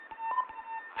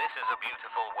is a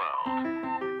Beautiful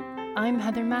World. I'm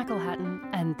Heather McElhatton,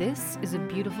 and this is A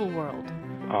Beautiful World.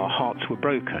 Our hearts were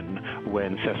broken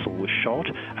when Cecil was shot,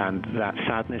 and that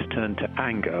sadness turned to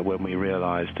anger when we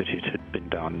realized that it had been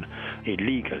done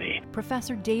illegally.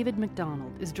 Professor David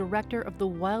MacDonald is director of the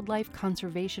Wildlife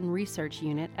Conservation Research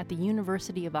Unit at the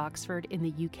University of Oxford in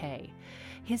the UK.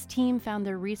 His team found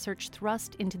their research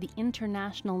thrust into the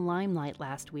international limelight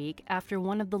last week after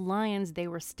one of the lions they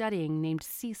were studying, named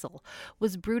Cecil,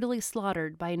 was brutally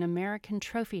slaughtered by an American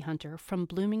trophy hunter from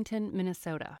Bloomington,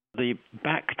 Minnesota. The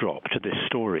backdrop to this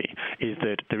story is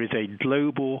that there is a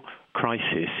global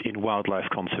crisis in wildlife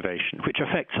conservation, which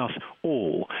affects us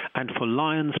all. And for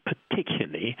lions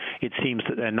particularly, it seems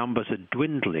that their numbers are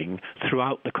dwindling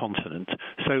throughout the continent.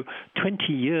 So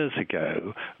 20 years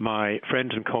ago, my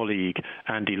friend and colleague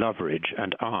Andy Loveridge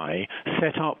and I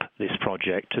set up this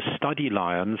project to study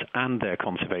lions and their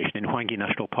conservation in Hwangi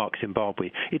National Park,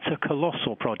 Zimbabwe. It's a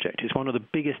colossal project. It's one of the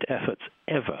biggest efforts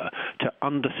ever to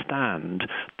understand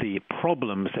the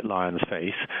problems that lions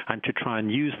face and to try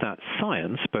and use that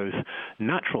science, both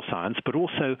natural science, but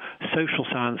also social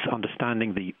science,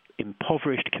 understanding the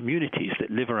impoverished communities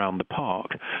that live around the park,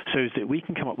 so that we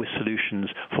can come up with solutions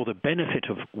for the benefit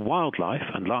of wildlife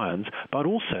and lions, but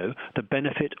also the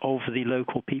benefit of the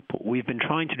local people. We've been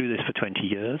trying to do this for 20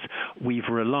 years. We've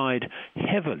relied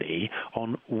heavily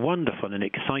on wonderful and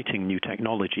exciting new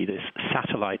technology, this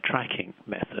satellite tracking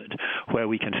method, where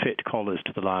we can fit collars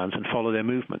to the lions and follow their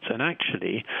movements. And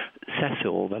actually,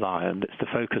 Cecil, the lion that's the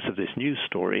focus of this news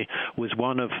story, was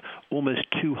one of almost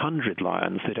 200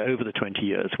 lions that over the 20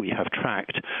 years we have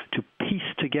tracked to piece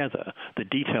together the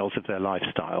details of their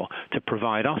lifestyle to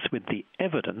provide us with the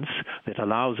evidence that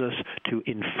allows us to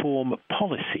inform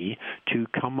policy to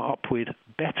come up with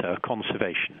better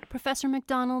conservation. Professor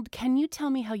MacDonald, can you tell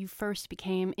me how you first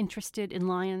became interested in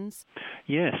lions?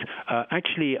 Yes.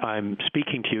 Actually, I'm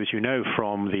speaking to you, as you know,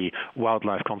 from the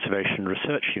Wildlife Conservation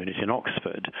Research Unit in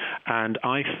Oxford, and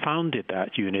I founded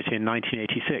that unit in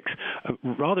 1986.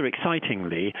 Rather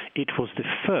excitingly, it was the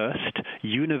first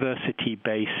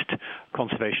university-based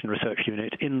conservation research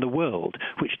unit in the world,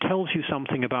 which tells you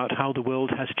something about how the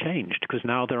world has changed, because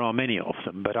now there are many of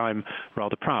them, but I'm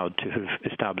rather proud to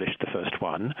have established the first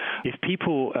one. If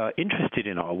people are interested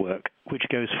in our work, which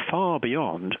goes far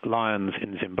beyond lions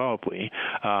in Zimbabwe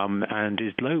and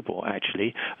is global,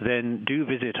 actually, then do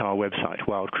visit our website,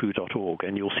 wildcrew.org,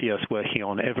 and you'll see us working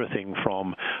on everything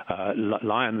from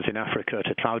lions in Africa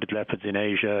to clouded leopards in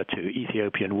Asia to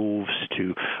Ethiopian wolves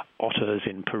to otters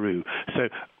in Peru. So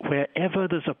wherever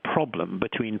there's a problem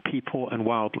between people and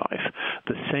wildlife,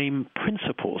 the same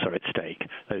principles are at stake.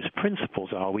 Those principles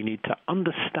are we need to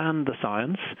understand the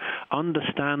science,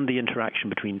 understand the interaction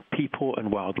between people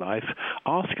and wildlife,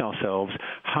 ask ourselves,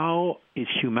 how is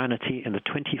humanity in the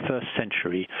 21st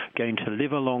century going to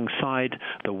live alongside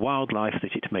the wildlife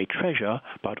that it may treasure,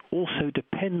 but also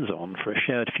depends on for a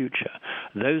shared future?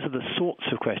 Those are the sorts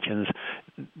of questions,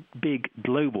 big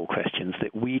global questions,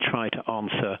 that we try to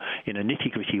answer in a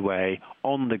nitty-gritty way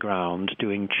on the ground,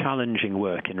 doing challenging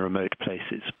work in remote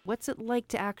places. What's it like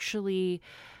to actually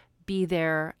be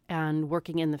there and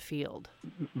working in the field?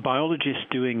 Biologists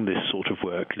doing this sort of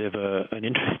work live an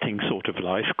interesting sort of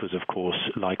life because, of course,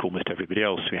 like almost everybody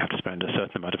else, we have to spend a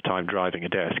certain amount of time driving a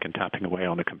desk and tapping away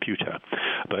on a computer.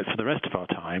 But for the rest of our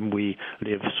time, we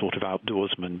live sort of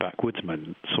outdoorsman,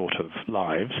 backwoodsman sort of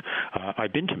lives.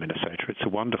 I've been to Minnesota. It's a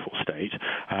wonderful state,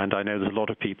 and I know there's a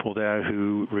lot of people there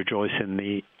who rejoice in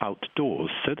the outdoors,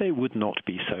 so they would not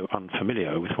be so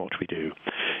unfamiliar with what we do.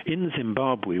 In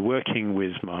Zimbabwe, working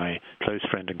with my close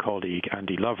friend and colleague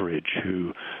Andy Loveridge,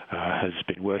 who has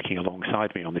been working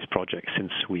alongside me on this project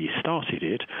since we started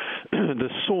it, the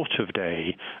sort of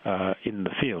day in the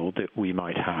field that we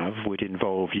might have would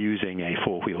involve using a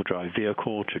four-wheel drive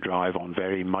vehicle to drive on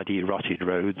very muddy, rutted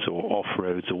roads or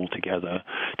off-roads altogether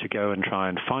to go and try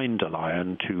and find a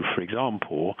lion to, for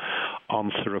example,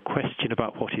 answer a question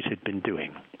about what it had been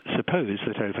doing. Suppose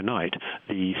that overnight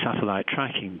the satellite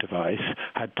tracking device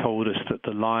had told us that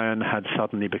the lion had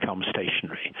suddenly become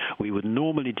stationary. We would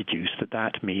normally deduce that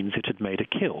that means it had made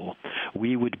a kill.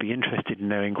 We would be interested in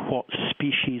knowing what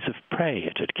species of prey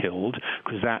it had killed,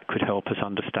 because that could help us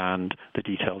understand the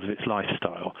details of its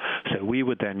lifestyle. So we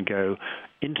would then go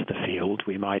into the field.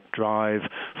 We might drive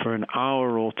for an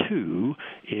hour or two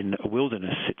in a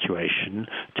wilderness situation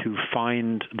to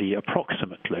find the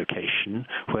approximate location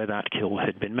where that kill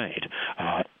had been made.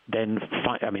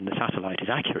 The satellite is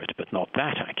accurate, but not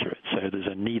that accurate. So there's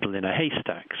a needle in a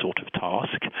haystack sort of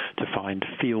task to find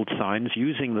field signs,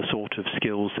 using the sort of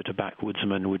skills that a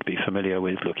backwoodsman would be familiar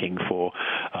with, looking for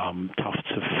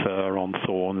tufts of fur on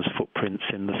thorns, footprints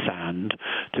in the sand,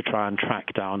 to try and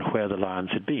track down where the lions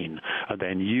had been. And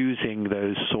then using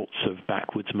those sorts of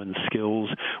backwoodsman skills,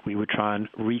 we would try and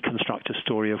reconstruct a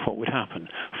story of what would happen,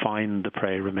 find the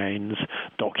prey remains,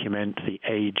 document the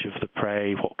age of the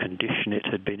prey, what condition it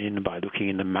had been in by looking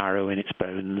in the marrow in its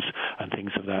bones and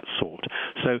things of that sort.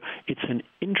 So it's an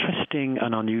interesting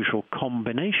and unusual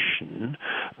combination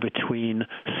between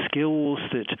skills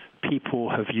that people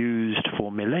have used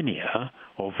for millennia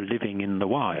of living in the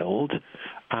wild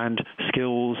and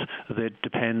skills that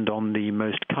depend on the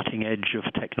most cutting edge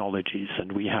of technologies,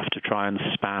 and we have to try and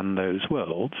span those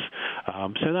worlds.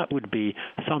 So that would be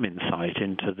some insight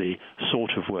into the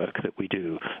sort of work that we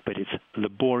do. But it's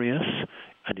laborious,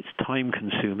 and it's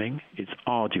time-consuming, it's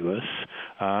arduous,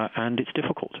 and it's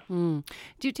difficult. Do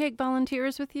you take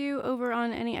volunteers with you over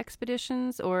on any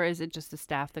expeditions, or is it just the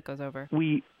staff that goes over?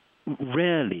 We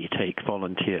rarely take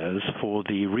volunteers for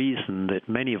the reason that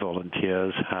many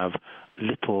volunteers have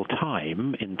little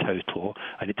time in total,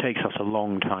 and it takes us a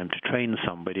long time to train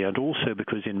somebody, and also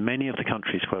because in many of the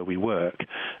countries where we work,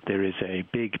 there is a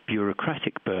big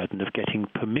bureaucratic burden of getting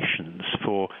permissions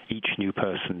for each new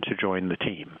person to join the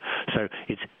team. So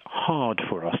it's hard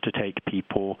for us to take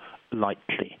people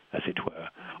lightly, as it were.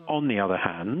 On the other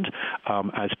hand,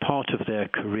 as part of their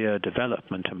career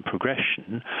development and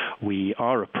progression, we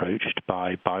are approached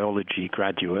by biology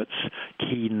graduates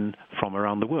keen from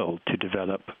around the world to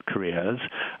develop careers,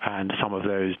 and some of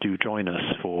those do join us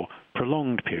for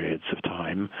prolonged periods of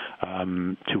time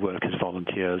to work as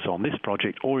volunteers on this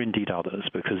project, or indeed others,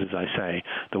 because, as I say,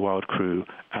 the Wild Crew,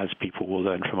 as people will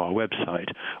learn from our website,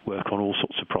 work on all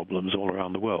sorts of problems all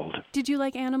around the world. Did you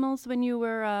like animals when you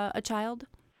were a child?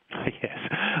 Yes.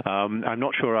 I'm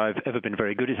not sure I've ever been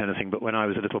very good at anything, but when I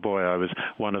was a little boy, I was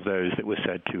one of those that was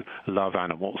said to love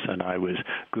animals, and I was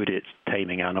good at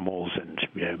taming animals and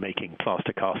making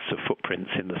plaster casts of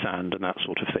footprints in the sand and that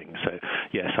sort of thing. So,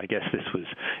 yes, I guess this was,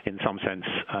 in some sense,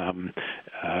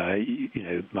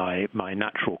 my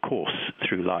natural course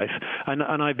through life. And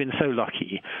I've been so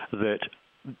lucky that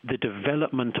the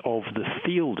development of the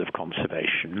field of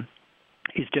conservation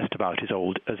is just about as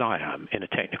old as I am in a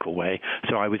technical way.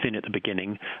 So I was in at the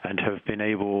beginning and have been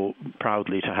able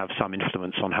proudly to have some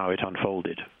influence on how it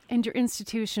unfolded. And your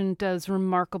institution does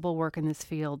remarkable work in this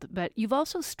field, but you've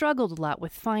also struggled a lot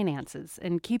with finances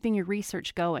and keeping your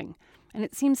research going. And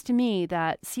it seems to me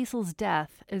that Cecil's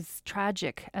death, as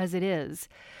tragic as it is,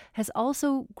 has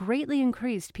also greatly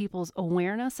increased people's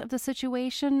awareness of the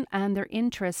situation and their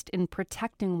interest in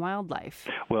protecting wildlife.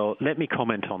 Well, let me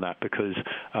comment on that, because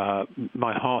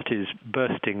my heart is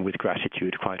bursting with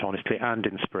gratitude, quite honestly, and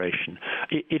inspiration.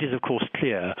 It is, of course,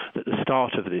 clear that the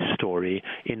start of this story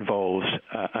involves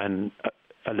an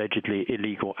allegedly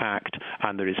illegal act,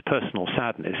 and there is personal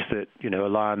sadness that a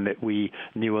lion that we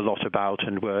knew a lot about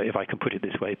and were, if I can put it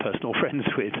this way, personal friends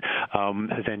with,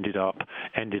 has ended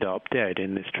up dead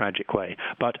in this tragic way.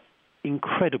 But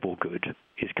incredible good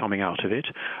is coming out of it.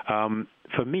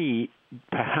 For me,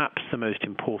 perhaps the most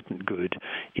important good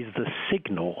is the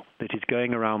signal that is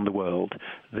going around the world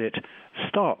that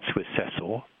starts with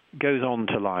Cecil, goes on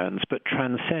to lions, but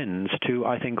transcends to,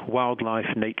 I think,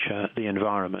 wildlife, nature, the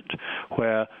environment,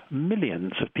 where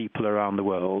millions of people around the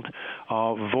world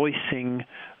are voicing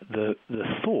the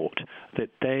thought that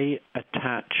they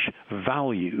attach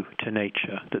value to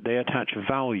nature, that they attach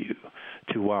value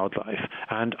to wildlife.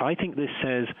 And I think this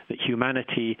says that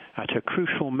humanity, at a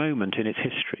crucial moment in its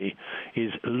history,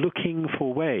 is looking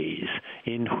for ways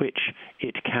in which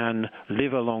it can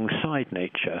live alongside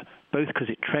nature, both because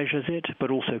it treasures it,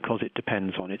 but also because it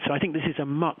depends on it. So I think this is a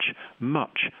much,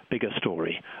 much bigger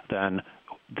story than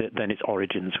its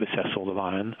origins with Cecil the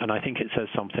lion, and I think it says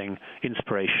something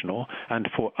inspirational. And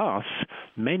for us,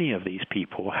 many of these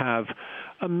people have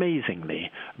amazingly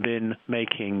been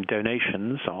making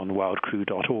donations on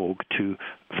wildcrew.org to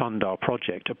fund our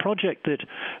project, a project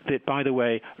that, by the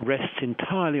way, rests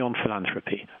entirely on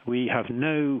philanthropy. We have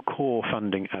no core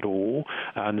funding at all,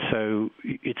 and so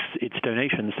it's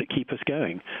donations that keep us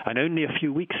going. And only a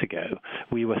few weeks ago,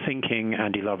 we were thinking,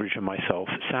 Andy Loveridge and myself,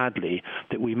 sadly,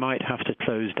 that we might have to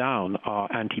close down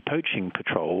our anti-poaching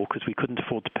patrol because we couldn't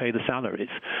afford to pay the salaries.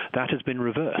 That has been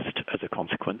reversed as a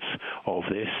consequence of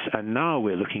this, and now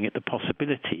we're looking at the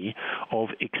possibility of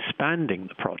expanding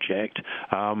the project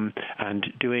and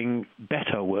doing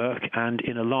better work and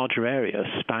in a larger area,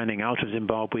 spanning out of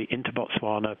Zimbabwe into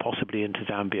Botswana, possibly into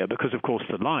Zambia, because, of course,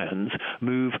 the lions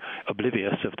move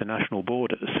oblivious of the national national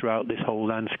borders throughout this whole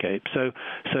landscape.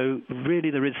 So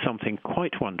really there is something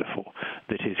quite wonderful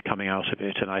that is coming out of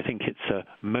it, and I think it's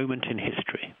a moment in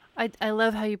history. I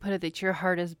love how you put it that your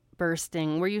heart is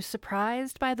bursting. Were you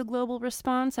surprised by the global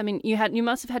response? I mean, you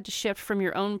must have had to shift from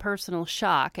your own personal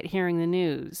shock at hearing the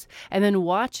news and then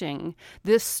watching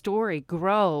this story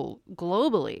grow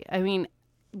globally. I mean,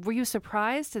 were you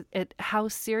surprised at how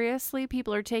seriously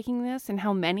people are taking this and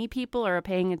how many people are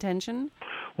paying attention?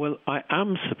 Well, I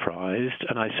am surprised,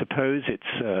 and I suppose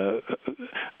it's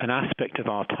an aspect of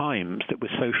our times that with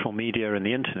social media and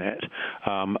the internet,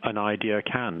 an idea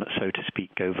can, so to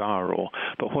speak, go viral.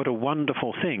 But what a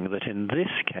wonderful thing that in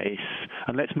this case,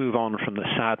 and let's move on from the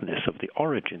sadness of the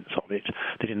origins of it,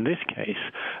 that in this case,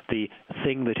 the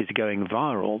thing that is going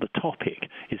viral, the topic,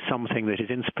 is something that is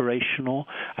inspirational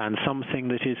and something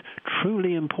that is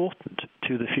truly important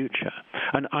to the future.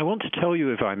 And I want to tell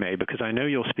you, if I may, because I know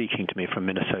you're speaking to me from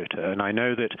Minnesota, and I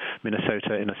know that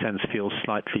Minnesota, in a sense, feels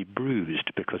slightly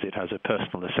bruised because it has a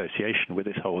personal association with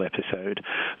this whole episode,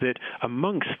 that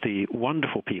amongst the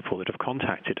wonderful people that have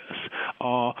contacted us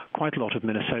are quite a lot of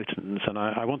Minnesotans, and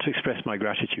I want to express my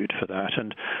gratitude for that.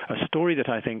 And a story that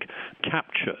I think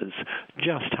captures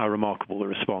just how remarkable the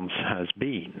response has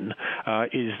been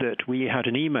is that we had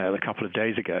an email a couple of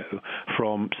days ago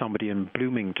from somebody in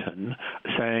Bloomington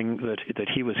saying that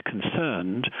he was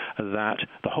concerned that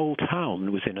the whole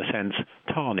town was, in a sense,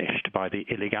 tarnished by the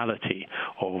illegality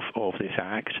of this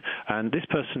act. And this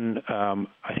person,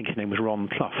 I think his name was Ron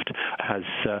Pluft,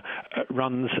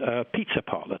 runs a pizza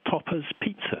parlor, Topper's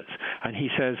Pizzas. And he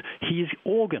says he's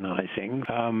organizing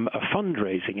a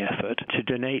fundraising effort to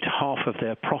donate half of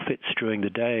their profits during the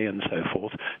day and so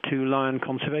forth to lion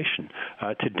conservation,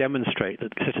 to demonstrate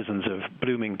that citizens of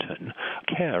Bloomington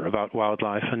care about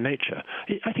wildlife and nature.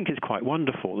 I think it's quite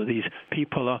wonderful that these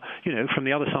people are, from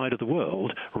the other side of the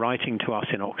world, writing to us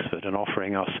in Oxford and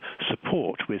offering us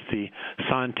support with the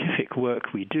scientific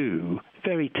work we do,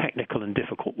 very technical and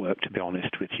difficult work, to be honest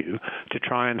with you, to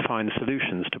try and find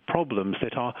solutions to problems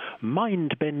that are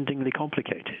mind-bendingly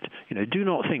complicated. Do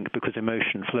not think because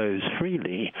emotion flows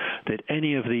freely that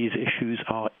any of these issues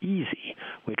are easy.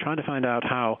 We're trying to find out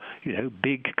how,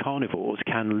 big carnivores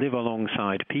can live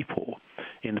alongside people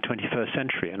in the 21st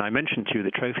century. And I mentioned to you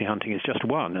that trophy hunting is just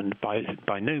one, and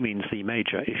by no means the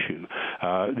major issue.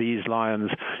 These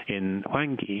lions in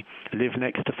Huanghe live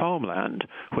next to farmland,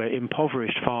 where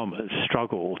impoverished farmers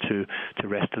struggle to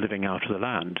wrest a living out of the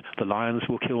land. The lions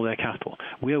will kill their cattle.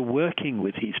 We are working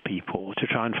with these people to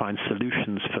try and find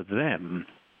solutions for them.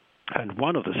 And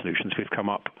one of the solutions we've come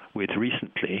up with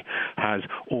recently has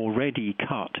already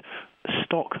cut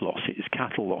stock losses,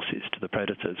 cattle losses to the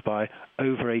predators by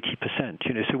over 80%.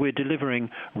 So we're delivering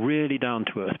really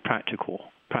down-to-earth practical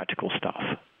stuff.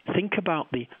 Think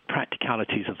about the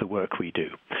practicalities of the work we do.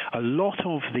 A lot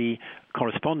of the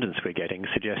correspondence we're getting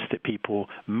suggests that people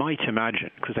might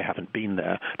imagine, because they haven't been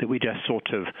there, that we just sort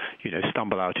of,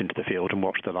 stumble out into the field and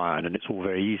watch the lion and it's all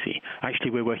very easy. Actually,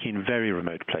 we're working in very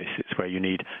remote places where you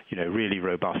need, really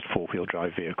robust four-wheel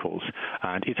drive vehicles.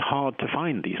 And it's hard to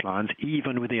find these lions,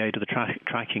 even with the aid of the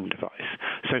tracking device.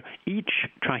 So each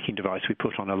tracking device we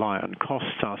put on a lion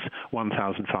costs us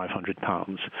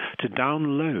 £1,500. To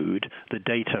download the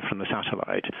data from the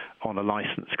satellite on a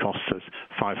license costs us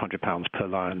 £500 per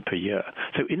lion per year.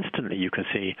 So instantly you can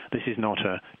see this is not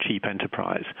a cheap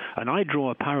enterprise. And I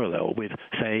draw a parallel with,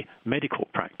 say, medical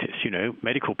practice.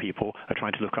 Medical people are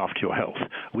trying to look after your health.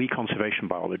 We conservation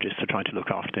biologists are trying to look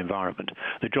after the environment.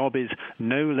 The job is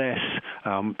no less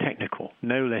technical,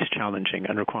 no less challenging,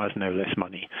 and requires no less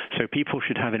money. So people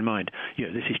should have in mind,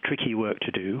 this is tricky work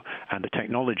to do, and the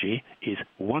technology is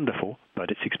wonderful, but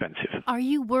it's expensive. Are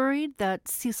you worried that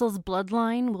Cecil's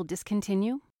bloodline will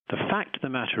discontinue? The fact of the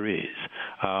matter is,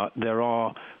 there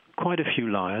are quite a few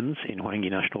lions in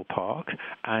Huanghe National Park,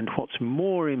 and what's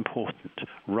more important,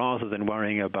 rather than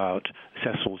worrying about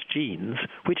Cecil's genes,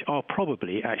 which are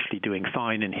probably actually doing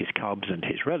fine in his cubs and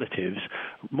his relatives,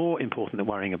 more important than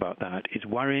worrying about that is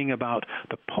worrying about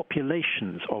the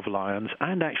populations of lions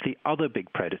and actually other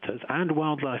big predators and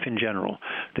wildlife in general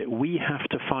that we have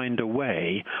to find a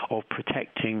way of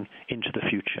protecting into the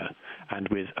future. And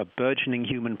with a burgeoning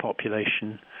human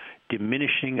population,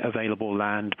 diminishing available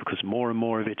land because more and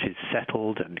more of it is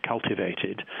settled and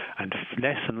cultivated, and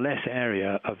less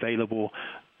area available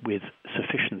with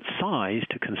sufficient size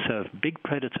to conserve big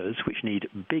predators which need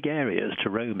big areas to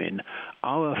roam in,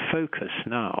 our focus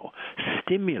now,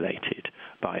 stimulated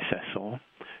by Cecil,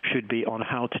 should be on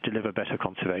how to deliver better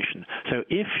conservation. So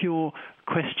if your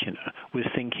questioner was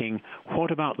thinking, what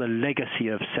about the legacy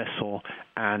of Cecil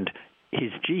and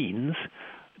his genes?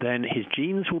 then his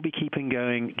genes will be keeping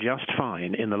going just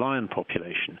fine in the lion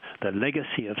population. The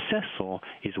legacy of Cecil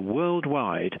is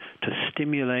worldwide to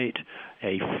stimulate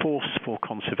a force for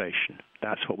conservation.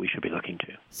 That's what we should be looking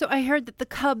to. So I heard that the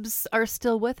cubs are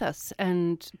still with us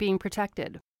and being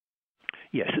protected.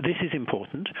 Yes, this is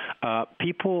important.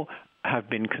 People have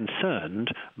been concerned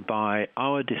by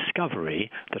our discovery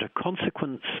that a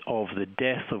consequence of the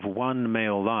death of one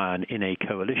male lion in a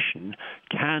coalition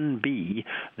can be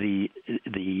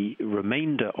the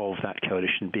remainder of that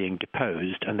coalition being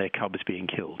deposed and their cubs being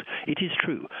killed. It is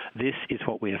true. This is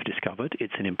what we have discovered.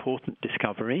 It's an important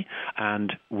discovery,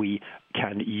 and we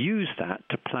can use that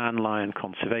to plan lion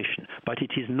conservation, but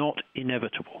it is not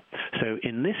inevitable. So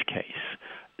in this case,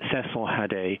 Cecil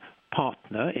had a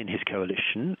partner in his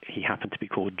coalition. He happened to be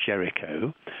called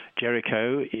Jericho.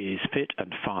 Jericho is fit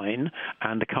and fine,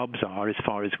 and the cubs are, as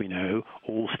far as we know,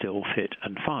 all still fit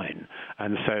and fine.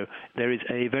 And so there is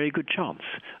a very good chance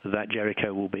that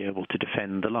Jericho will be able to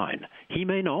defend the line. He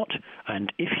may not,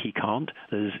 and if he can't,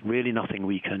 there's really nothing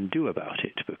we can do about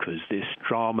it, because this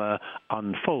drama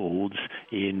unfolds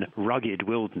in rugged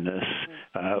wilderness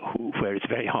where it's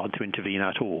very hard to intervene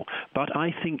at all. But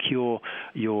I think your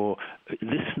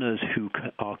listeners who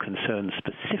are concerned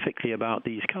specifically about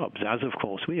these cubs, as of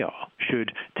course we are,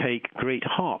 should take great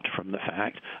heart from the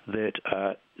fact that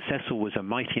Cecil was a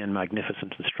mighty and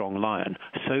magnificent and strong lion.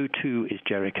 So too is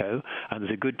Jericho, and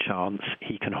there's a good chance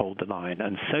he can hold the line.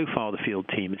 And so far the field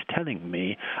team is telling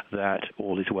me that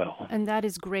all is well. And that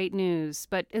is great news.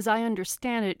 But as I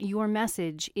understand it, your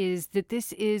message is that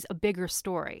this is a bigger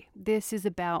story. This is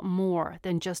about more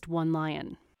than just one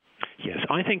lion. Yes,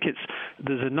 I think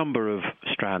there's a number of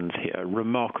strands here,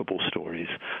 remarkable stories.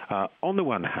 On the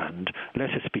one hand,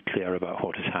 let us be clear about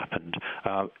what has happened.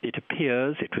 It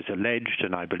appears, it was alleged,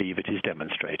 and I believe it is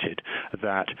demonstrated,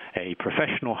 that a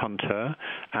professional hunter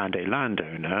and a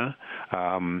landowner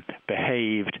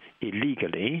behaved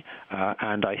illegally,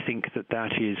 and I think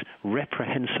that is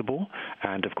reprehensible,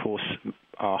 and of course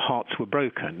our hearts were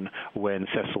broken when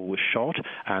Cecil was shot,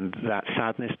 and that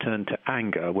sadness turned to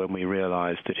anger when we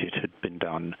realized that it had been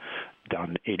done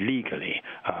illegally.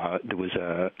 There was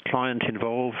a client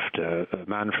involved, a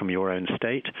man from your own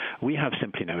state. We have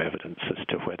simply no evidence as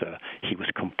to whether he was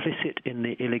complicit in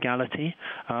the illegality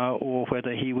or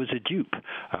whether he was a dupe.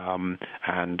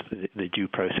 And the due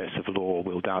process of law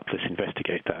will doubtless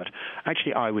investigate that.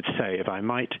 Actually, I would say, if I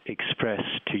might express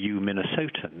to you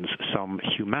Minnesotans some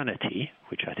humanity,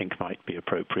 which I think might be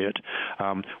appropriate,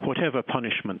 whatever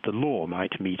punishment the law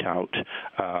might mete out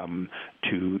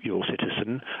to your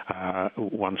citizen,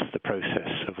 once the process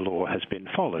of law has been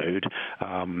followed,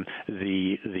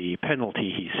 the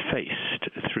penalty he's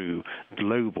faced through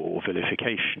global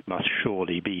vilification must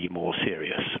surely be more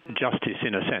serious. Justice,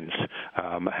 in a sense,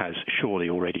 has surely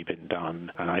already been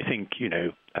done, and I think,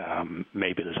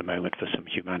 maybe there's a moment for some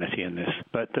humanity in this.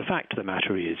 But the fact of the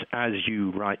matter is, as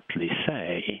you rightly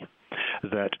say,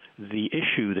 that the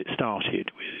issue that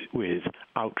started with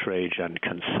outrage and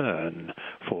concern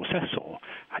for Cecil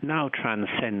now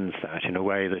transcends that in a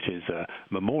way that is a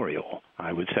memorial,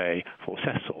 I would say, for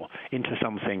Cecil, into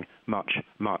something much,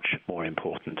 much more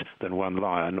important than one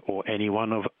lion or any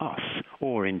one of us,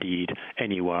 or indeed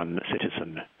any one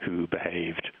citizen who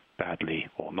behaved badly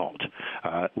or not.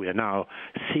 We are now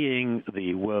seeing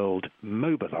the world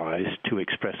mobilize to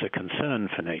express a concern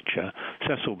for nature.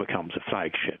 Cecil becomes a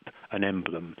flagship, an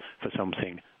emblem for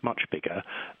something much bigger,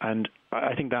 and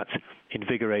I think that's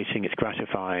invigorating, it's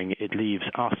gratifying. It leaves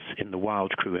us in the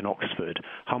Wild Crew in Oxford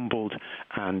humbled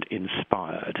and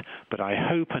inspired. But I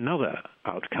hope another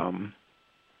outcome,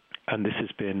 and this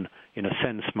has been, in a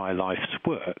sense, my life's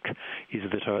work, is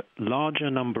that a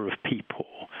larger number of people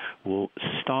will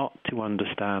start to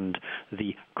understand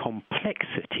the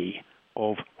complexity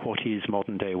of what is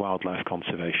modern-day wildlife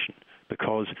conservation.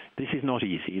 Because this is not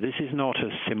easy. This is not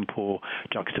a simple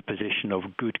juxtaposition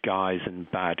of good guys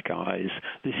and bad guys.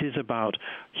 This is about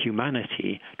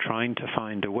humanity trying to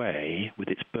find a way, with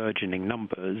its burgeoning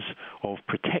numbers, of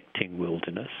protecting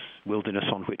wilderness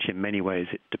on which in many ways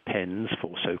it depends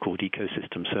for so-called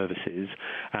ecosystem services,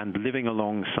 and living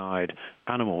alongside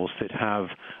animals that have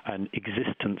an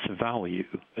existence value,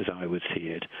 as I would see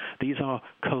it. These are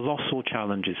colossal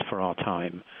challenges for our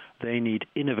time. They need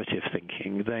innovative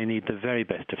thinking. They need the very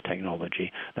best of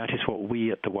technology. That is what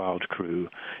we at the Wild Crew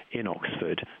in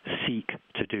Oxford seek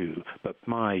to do. But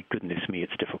my goodness me,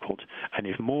 it's difficult. And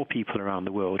if more people around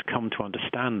the world come to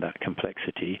understand that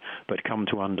complexity, but come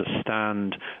to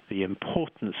understand the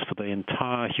importance for the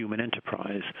entire human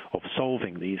enterprise of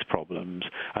solving these problems,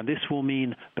 and this will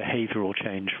mean behavioral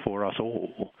change for us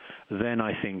all, then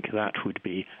I think that would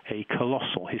be a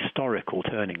colossal historical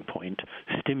turning point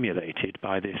stimulated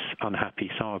by this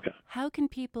unhappy saga. How can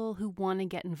people who want to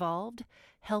get involved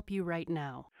help you right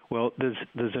now? Well,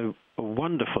 there's a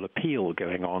wonderful appeal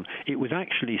going on. It was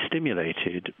actually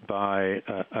stimulated by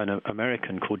an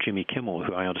American called Jimmy Kimmel,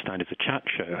 who I understand is a chat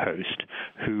show host,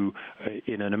 who,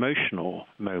 in an emotional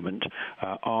moment,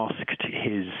 asked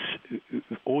his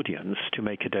audience to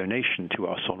make a donation to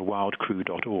us on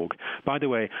wildcrew.org. By the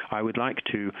way, I would like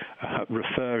to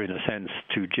refer, in a sense,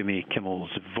 to Jimmy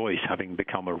Kimmel's voice having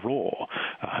become a roar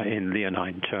in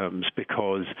leonine terms,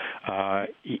 because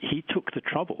he took the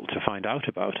trouble to find out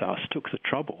about us, took the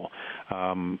trouble.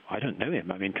 I don't know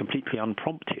him. I mean, completely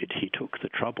unprompted, he took the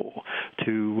trouble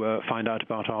to find out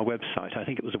about our website. I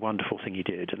think it was a wonderful thing he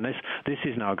did. And this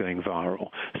is now going viral.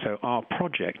 So our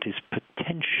project is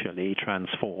potentially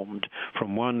transformed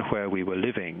from one where we were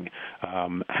living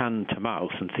hand to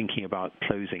mouth and thinking about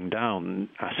closing down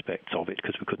aspects of it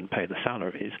because we couldn't pay the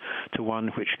salaries, to one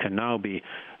which can now be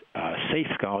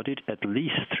safeguarded at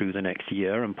least through the next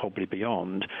year and probably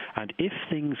beyond. And if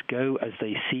things go as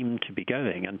they seem to be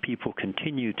going and people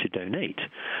continue to donate,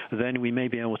 then we may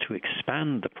be able to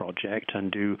expand the project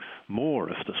and do more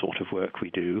of the sort of work we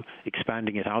do,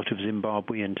 expanding it out of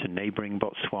Zimbabwe into neighboring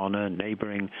Botswana,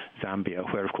 neighboring Zambia,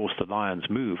 where, of course, the lions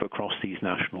move across these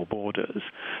national borders.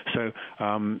 So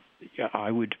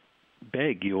I would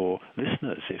beg your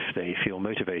listeners, if they feel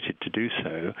motivated to do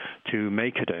so, to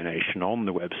make a donation on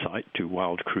the website to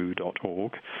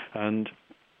wildcrew.org. And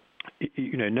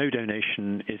no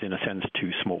donation is, in a sense, too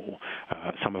small.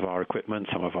 Some of our equipment,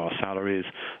 some of our salaries,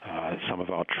 some of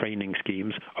our training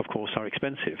schemes, of course, are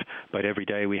expensive. But every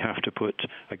day we have to put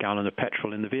a gallon of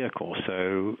petrol in the vehicle.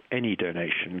 So any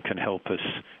donation can help us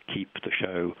keep the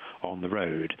show on the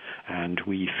road. And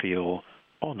we feel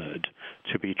honored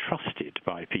to be trusted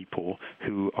by people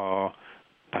who are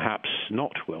perhaps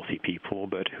not wealthy people,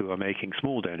 but who are making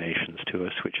small donations to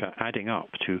us, which are adding up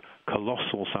to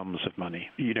colossal sums of money.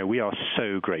 We are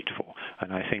so grateful,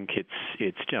 and I think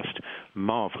it's just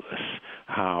marvelous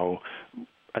how,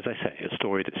 as I say, a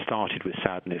story that started with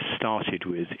sadness, started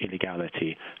with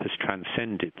illegality, has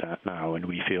transcended that now, and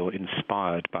we feel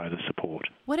inspired by the support.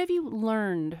 What have you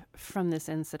learned from this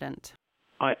incident?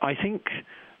 I think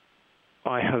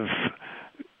I have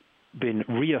been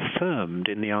reaffirmed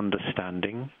in the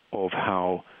understanding of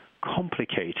how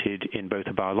complicated, in both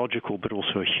a biological but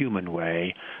also a human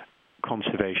way,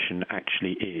 conservation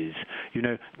actually is.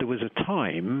 There was a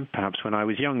time, perhaps when I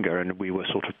was younger, and we were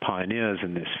sort of pioneers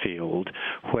in this field,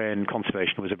 when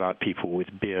conservation was about people with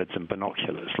beards and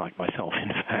binoculars, like myself, in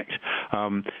fact.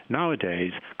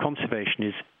 Nowadays, conservation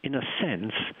is, in a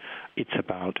sense, it's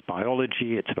about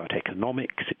biology, it's about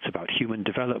economics, it's about human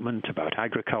development, about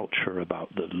agriculture,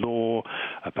 about the law,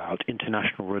 about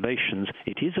international relations.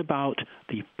 It is about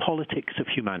the politics of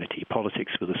humanity,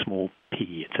 politics with a small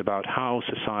p. It's about how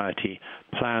society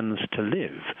plans to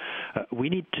live. We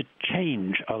need to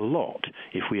change a lot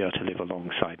if we are to live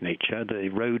alongside nature. The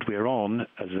road we're on,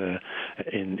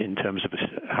 in terms of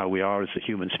how we are as a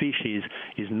human species,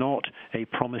 is not a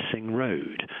promising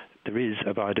road. There is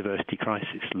a biodiversity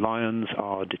crisis. Lions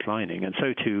are declining, and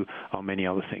so too are many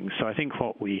other things. So I think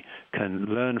what we can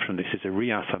learn from this is a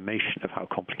reaffirmation of how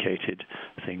complicated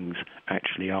things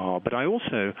actually are. But I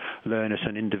also learn at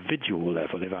an individual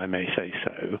level, if I may say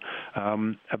so,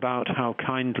 about how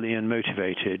kindly and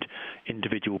motivated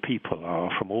individual people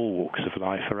are from all walks of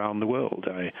life around the world.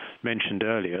 I mentioned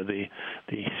earlier the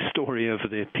story of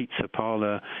the pizza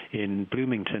parlor in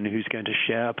Bloomington who's going to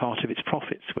share part of its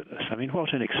profits with us. I mean,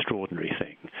 what an extraordinary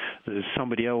thing. There's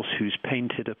somebody else who's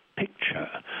painted a picture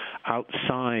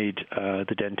outside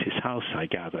the dentist's house, I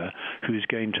gather, who's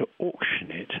going to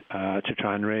auction it to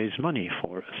try and raise money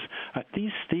for us.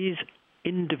 These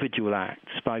individual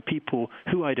acts by people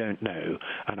who I don't know,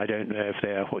 and I don't know if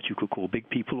they're what you could call big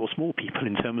people or small people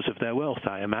in terms of their wealth.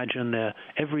 I imagine they're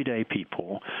everyday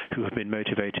people who have been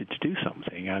motivated to do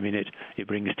something. I mean, it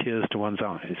brings tears to one's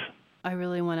eyes. I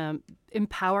really want to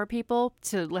empower people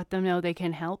to let them know they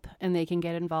can help and they can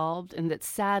get involved, and that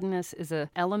sadness is an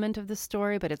element of the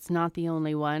story, but it's not the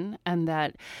only one, and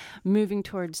that moving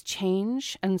towards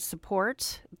change and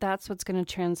support, that's what's going to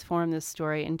transform this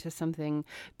story into something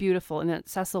beautiful, and that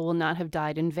Cecil will not have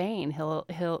died in vain. He'll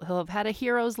have had a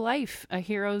hero's life, a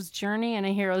hero's journey, and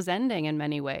a hero's ending in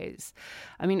many ways.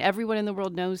 I mean, everyone in the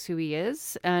world knows who he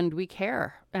is, and we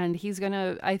care. And he's going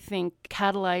to, I think,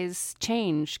 catalyze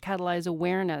change, catalyze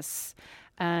awareness,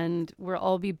 and we'll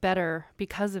all be better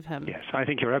because of him. Yes, I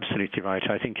think you're absolutely right.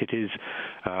 I think it is,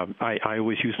 I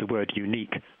always use the word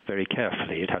unique very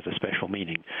carefully. It has a special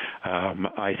meaning.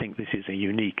 I think this is a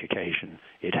unique occasion.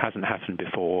 It hasn't happened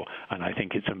before, and I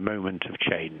think it's a moment of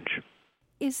change.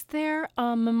 Is there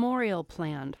a memorial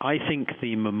planned? I think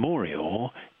the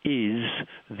memorial is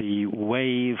the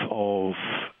wave of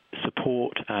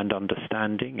support and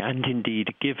understanding and indeed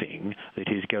giving that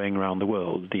is going around the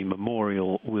world. The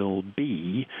memorial will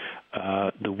be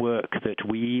the work that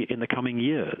we, in the coming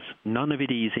years, none of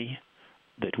it easy,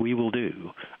 that we will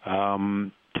do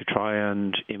to try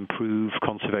and improve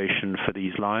conservation for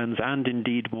these lions and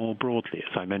indeed more broadly,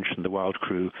 as I mentioned, the Wild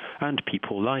Crew and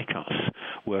people like us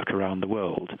work around the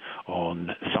world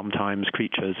on sometimes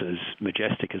creatures as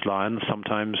majestic as lions,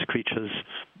 sometimes creatures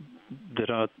that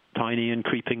are tiny and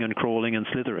creeping and crawling and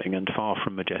slithering and far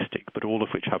from majestic, but all of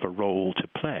which have a role to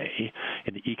play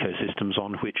in the ecosystems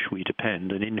on which we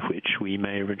depend and in which we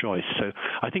may rejoice. So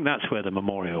I think that's where the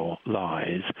memorial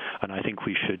lies, and I think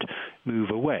we should move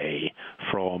away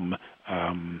from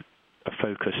a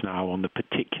focus now on the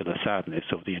particular sadness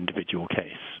of the individual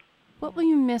case. What will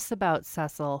you miss about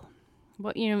Cecil?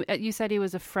 You said he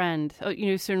was a friend.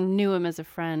 You sort of knew him as a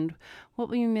friend. What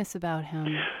will you miss about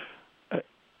him?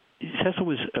 Cecil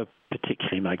was a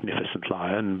particularly magnificent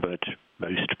lion, but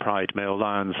most pride male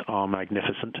lions are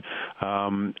magnificent.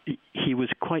 He was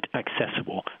quite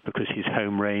accessible because his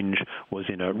home range was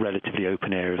in a relatively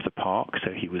open area of the park, so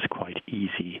he was quite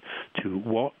easy to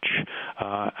watch.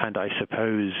 And I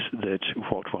suppose that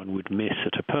what one would miss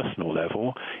at a personal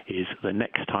level is the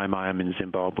next time I am in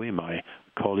Zimbabwe, my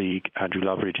colleague Andrew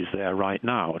Loveridge is there right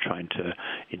now trying to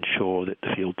ensure that the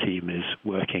field team is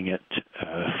working at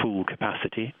full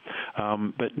capacity.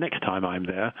 But next time I'm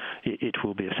there, it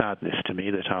will be a sadness to me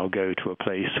that I'll go to a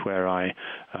place where I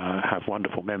have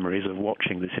wonderful memories of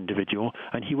watching this individual,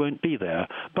 and he won't be there.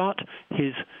 But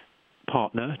his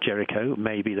partner, Jericho,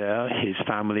 may be there. His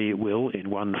family will, in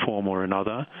one form or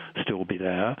another, still be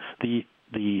there.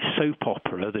 The soap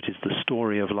opera that is the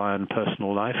story of lion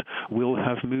personal life will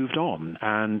have moved on,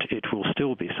 and it will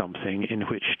still be something in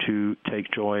which to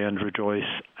take joy and rejoice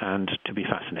and to be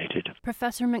fascinated.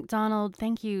 Professor McDonald,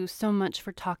 thank you so much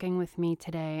for talking with me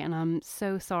today, and I'm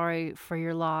so sorry for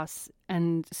your loss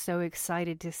and so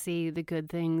excited to see the good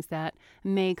things that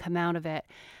may come out of it.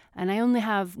 And I only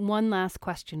have one last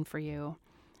question for you.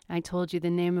 I told you the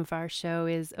name of our show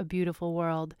is A Beautiful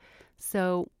World.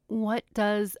 So what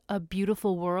does a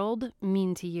beautiful world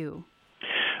mean to you?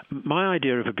 My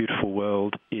idea of a beautiful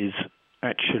world is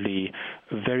actually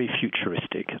very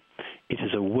futuristic. It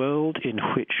is a world in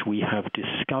which we have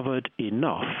discovered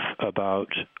enough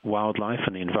about wildlife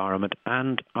and the environment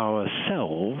and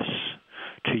ourselves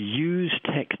to use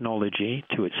technology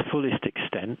to its fullest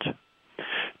extent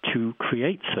to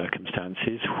create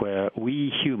circumstances where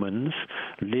we humans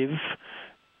live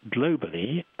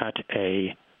globally at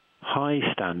a high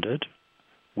standard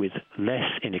with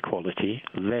less inequality,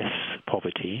 less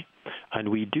poverty, and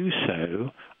we do so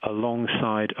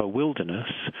alongside a wilderness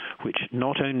which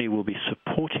not only will be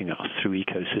supporting us through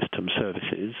ecosystem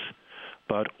services,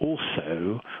 but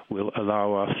also will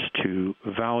allow us to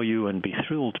value and be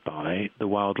thrilled by the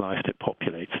wildlife that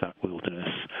populates that wilderness.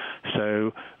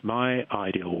 So my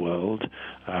ideal world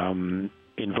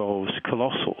involves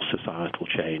colossal societal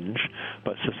change,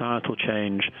 but societal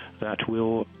change that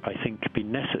will, I think, be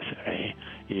necessary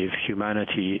if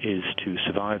humanity is to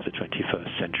survive the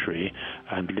 21st century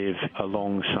and live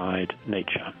alongside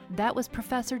nature. That was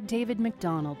Professor David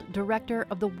McDonald, Director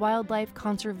of the Wildlife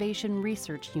Conservation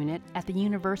Research Unit at the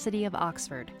University of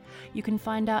Oxford. You can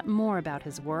find out more about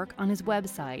his work on his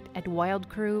website at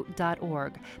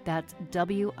wildcrew.org. That's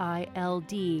WILDCRU.org.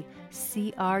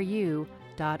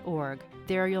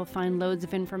 There you'll find loads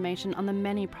of information on the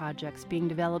many projects being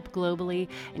developed globally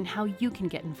and how you can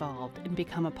get involved and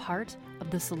become a part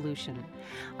of the solution.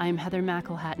 I'm Heather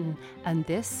McElhatton, and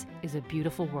this is A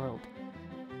Beautiful World.